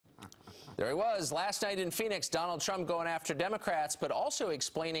There he was last night in Phoenix, Donald Trump going after Democrats, but also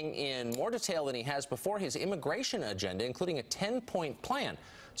explaining in more detail than he has before his immigration agenda, including a 10-point plan.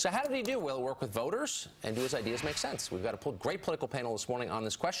 So how did he do? Will he work with voters and do his ideas make sense? We've got a great political panel this morning on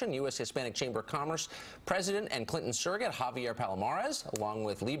this question. U.S. Hispanic Chamber of Commerce President and Clinton surrogate Javier Palomares, along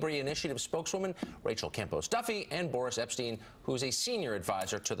with LIBRE Initiative spokeswoman Rachel Campos-Duffy, and Boris Epshteyn, who's a senior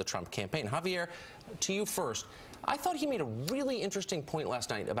advisor to the Trump campaign. Javier, to you first. I thought he made a really interesting point last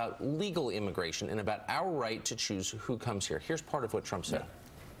night about legal immigration and about our right to choose who comes here. Here's part of what Trump said.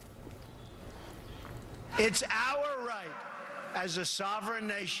 It's our right as a sovereign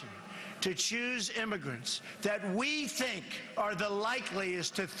nation to choose immigrants that we think are the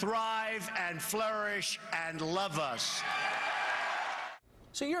likeliest to thrive and flourish and love us.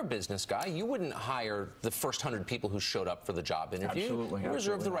 So you're a business guy. You wouldn't hire the first 100 people who showed up for the job interview. Absolutely. You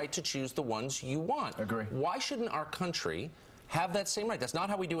reserve the right to choose the ones you want. Agree. Why shouldn't our country have that same right? That's not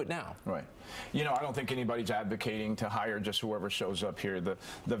how we do it now. Right. You know, I don't think anybody's advocating to hire just whoever shows up here. The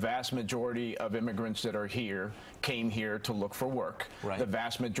vast majority of immigrants that are here came here to look for work. Right. The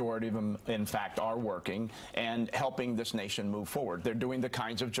vast majority of them, in fact, are working and helping this nation move forward. They're doing the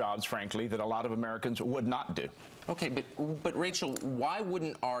kinds of jobs, frankly, that a lot of Americans would not do. Okay, but Rachel, why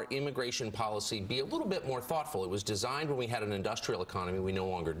wouldn't our immigration policy be a little bit more thoughtful? It was designed when we had an industrial economy. We no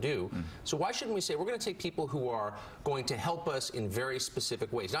longer do. So why shouldn't we say we're going to take people who are going to help us in very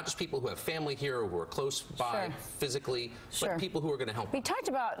specific ways, not just people who have family here or who are close by physically, but people who are going to help. We talked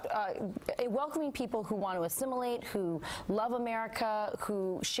about welcoming people who want to assimilate, who love America,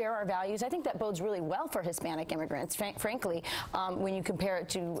 who share our values. I think that bodes really well for Hispanic immigrants, frankly, when you compare it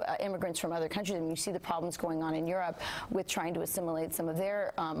to immigrants from other countries, and you see the problems going on in Europe with trying to assimilate some of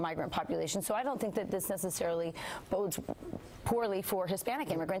their migrant population. So I don't think that this necessarily bodes poorly for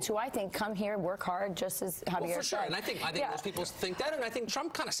Hispanic immigrants, who I think come here, work hard, just as Javier for sure. said. And I think most people think that, and I think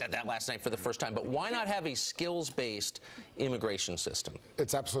Trump kind of said that last night for the first time. But why not have a skills-based immigration system?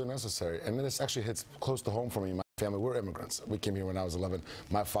 It's absolutely necessary, and then this actually hits close to home for me. My family, we're immigrants. We came here when I was 11.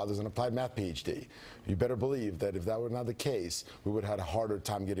 My father's an applied math PhD. You better believe that if that were not the case, we would have had a harder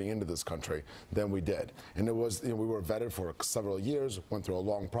time getting into this country than we did. And it was, we were vetted for several years, went through a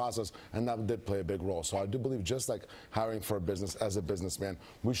long process, and that did play a big role. So I do believe, just like hiring for a business as a businessman,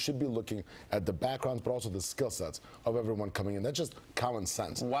 we should be looking at the backgrounds, but also the skill sets of everyone coming in. That's just common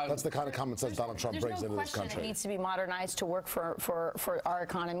sense. That's the kind of common sense Donald Trump brings into this country. It needs to be modernized to work for our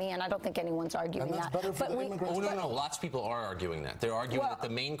economy, and I don't think anyone's arguing that. Better for the immigrants. No, lots of people are arguing that. They're arguing that the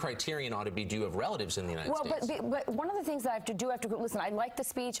main criterion ought to be, do you have relatives in the United States? But one of the things that I have to do, listen, I like the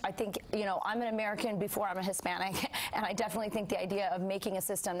speech. I think, I'm an American before I'm a Hispanic, and I definitely think the idea of making a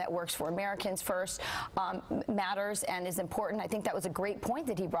system that works for Americans first matters and is important. I think that was a great point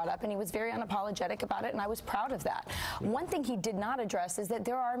that he brought up, and he was very unapologetic about it, and I was proud of that. One thing he did not address is that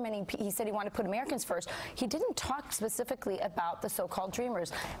there are many, he said he wanted to put Americans first. He didn't talk specifically about the so-called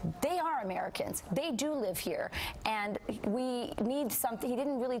dreamers. They are Americans. They do live here, and we need something. He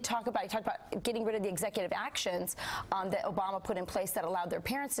didn't really talk about, he talked about getting rid of the executive actions that Obama put in place that allowed their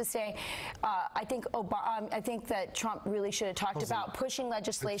parents to stay. I think that Trump really should have talked about pushing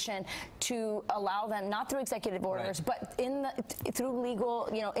legislation to allow them, not through executive orders, but through legal,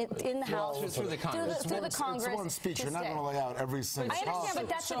 in the House, through the Congress. Through the Congress. It's one speech. You're not going to lay out every single policy. I understand,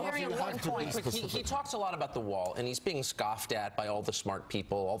 but that's a very important point. He talks a lot about the wall, and he's being scoffed at by all the smart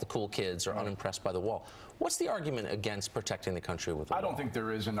people. All the cool kids are unimpressed by the wall. What's the argument against protecting the country with the wall? I don't think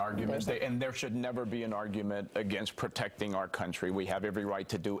there is an argument, and there should never be an argument against protecting our country. We have every right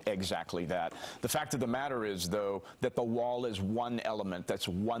to do exactly that. The fact of the matter is, though, that the wall is one element. That's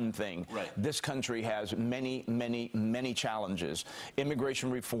one thing. Right. This country has many, many, many challenges. Immigration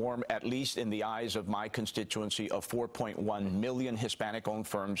reform, at least in the eyes of my constituency of 4.1 million Hispanic-owned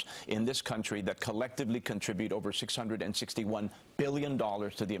firms in this country that collectively contribute over $661 billion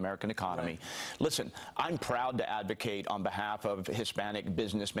to the American economy. Listen, I'm proud to advocate on behalf of Hispanic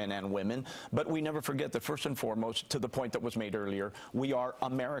businessmen and women, but we never forget that, first and foremost, to the point that was made earlier, we are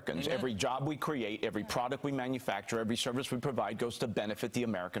Americans. Every job we create, every product we manufacture, every service we provide goes to benefit the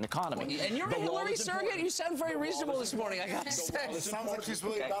American economy. And you're a Hillary surrogate. You sound very reasonable this morning, I got to say. It sounds like she's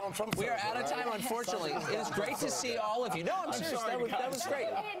really Donald Trump. We are out of time, unfortunately. It is great to see all of you. No, I'm serious. That was great.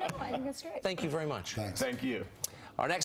 No, I think that's great. Thank you very much. Thanks. Thank you. Our next